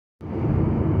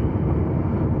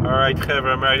Alright,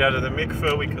 Chevra, I'm right out of the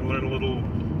mikveh. We can learn a little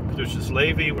Kedushas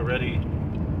Levi. We're ready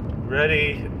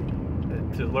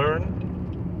to learn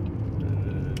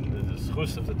the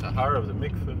zchus of the tahara of the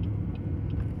mikveh.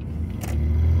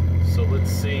 So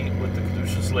let's see what the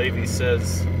Kedushas Levi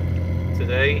says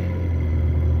today.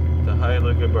 The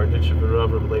Heilige Barditchev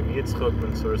Rav Levi Yitzchok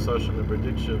Ben Sor Sasha Ben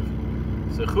Barditchev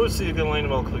Zechusi Galein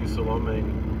Val Kli Solomein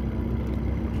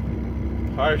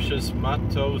Parshas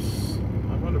Mattos.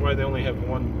 I wonder why they only have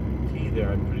one T there.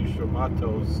 I'm pretty sure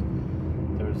Mattos.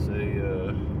 There's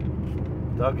a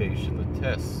dagesh in the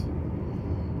test.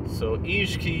 So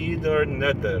Ish Ki Yidar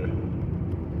Neder.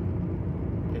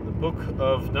 In the book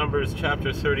of Numbers,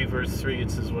 chapter 30, verse 3,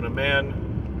 it says, when a man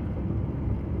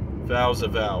vows a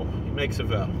vow, he makes a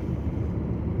vow.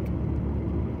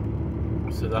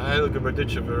 So the Heilige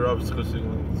Barditchev Rav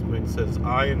says,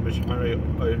 Ayin B'Shmarei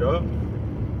Oira.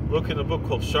 Look in a book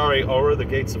called Sharei Ora, the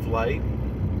Gates of Light.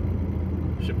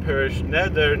 Sheperish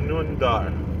Neder Nun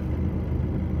Dar.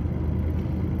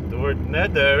 The word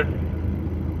Neder,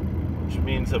 which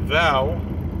means a vow,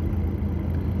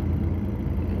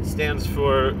 stands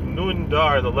for Nun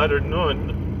Dar, the letter Nun.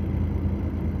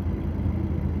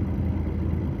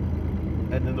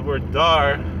 And then the word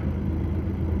Dar,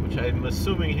 which I'm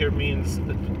assuming here means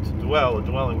to dwell, a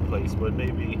dwelling place, but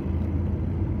maybe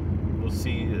we'll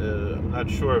see. I'm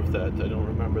not sure of that. I don't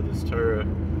remember this Torah.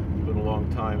 It's been a long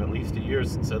time, at least a year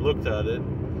since I looked at it.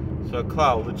 So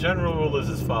Klal, the general rule is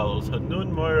as follows: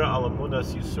 Hanun Moira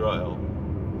Alamunas Yisrael.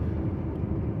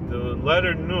 The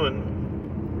letter Nun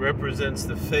represents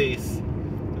the faith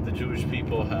that the Jewish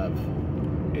people have.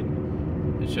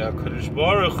 HaKadosh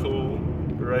Baruch Hu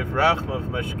Rav Rachmav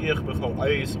Mashgiach B'chol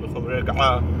Eis B'chol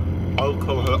Reg'ah Al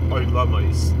Kol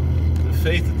Ha'olamais. The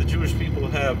faith that the Jewish people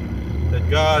have, that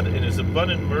God, in His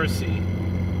abundant mercy,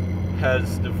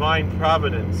 has divine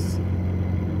providence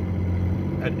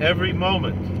at every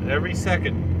moment, every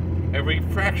second, every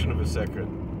fraction of a second,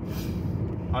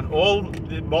 on all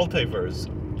the multiverse,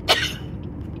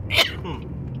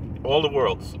 all the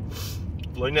worlds.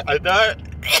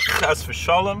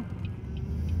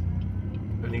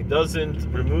 And He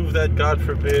doesn't remove that, God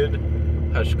forbid,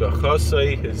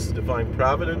 Hashgachasai, His divine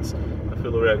providence,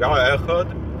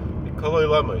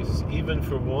 even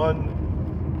for 1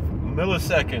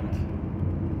 millisecond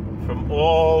from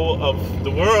all of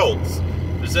the worlds.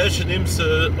 So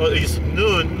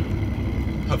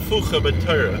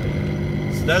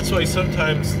that's why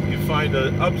sometimes you find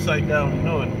an upside down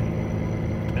nun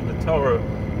in the Torah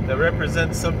that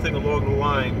represents something along the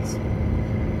lines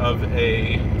of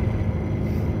a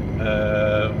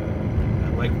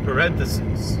like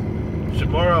parentheses.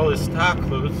 Shemor al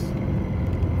istaklus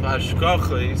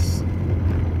v'hashkachis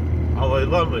al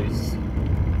olamis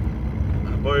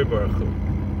haboy baruch hu.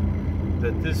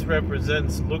 That this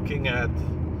represents looking at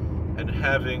and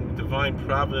having divine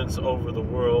providence over the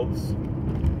worlds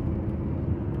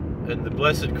and the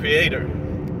blessed Creator.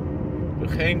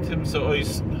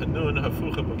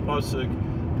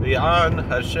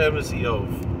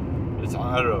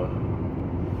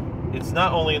 It's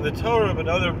not only in the Torah, but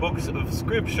other books of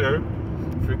Scripture.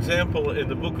 For example, in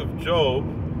the book of Job,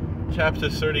 chapter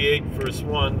 38, verse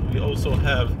 1, we also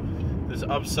have this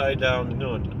upside down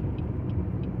nun.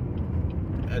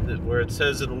 And where it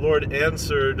says, and the Lord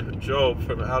answered Job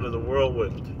from out of the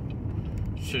whirlwind.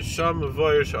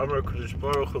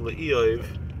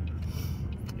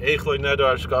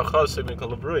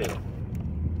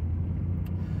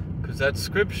 Because that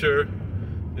scripture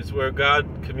is where God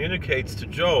communicates to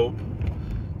Job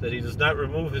that He does not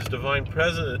remove His divine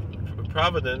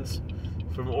providence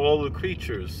from all the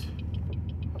creatures.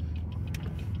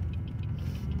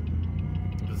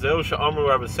 This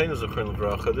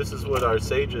is what our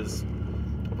sages,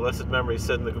 blessed memory,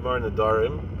 said in the Gemara in the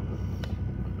Darim,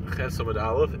 Chesamad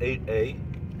Aleph 8a,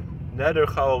 Neder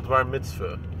Chal Dvar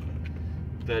Mitzvah,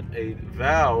 that a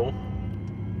vow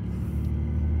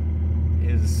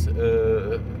is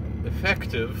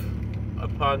effective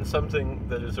upon something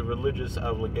that is a religious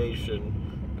obligation,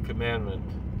 a commandment.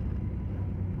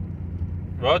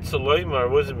 Ratz Aloymar,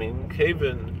 what does it mean?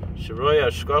 Kevin Shiroya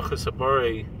Shkachas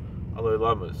Habari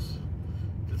Aloylamas.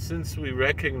 That since we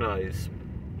recognize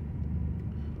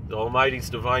the Almighty's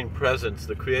divine presence,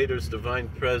 the Creator's divine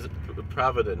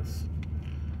providence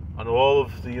on all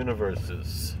of the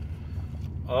universes,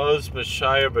 Oz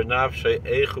Meshayar B'nafshay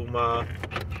Eichuma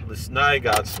L'snai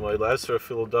Gatzmoy L'Esra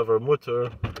Fil Davar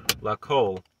Mutter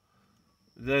L'Kol.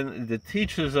 Then it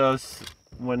teaches us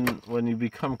when you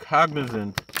become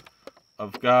cognizant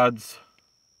of God's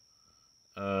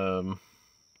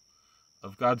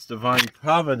divine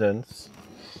providence,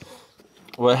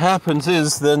 what happens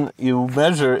is then you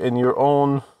measure in your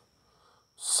own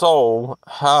soul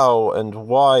how and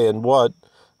why and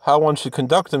how one should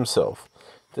conduct himself.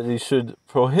 That he should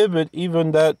prohibit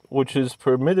even that which is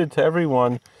permitted to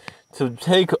everyone, to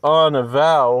take on a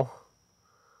vow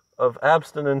of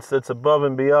abstinence that's above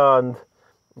and beyond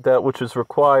that which is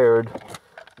required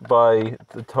by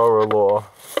the Torah law.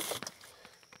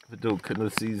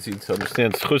 It's easy to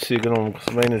understand.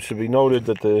 It should be noted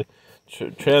that the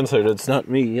translator, it's not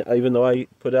me, even though I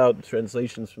put out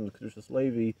translations from the Kedushas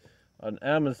Levi on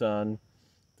Amazon,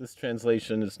 this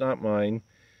translation is not mine,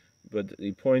 but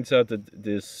he points out that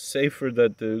this sefer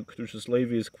that the Kedushas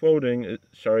Levi is quoting,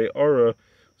 Shari Ora,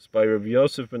 is by Rav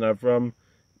Yosef ben Avram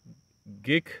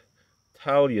Gik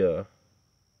Talia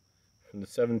from the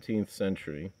 17th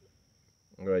century.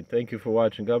 All right, thank you for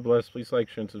watching. God bless. Please like,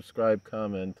 share, and subscribe,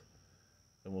 comment,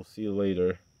 and we'll see you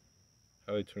later.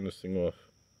 How do I turn this thing off?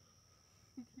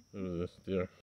 What is this, dear?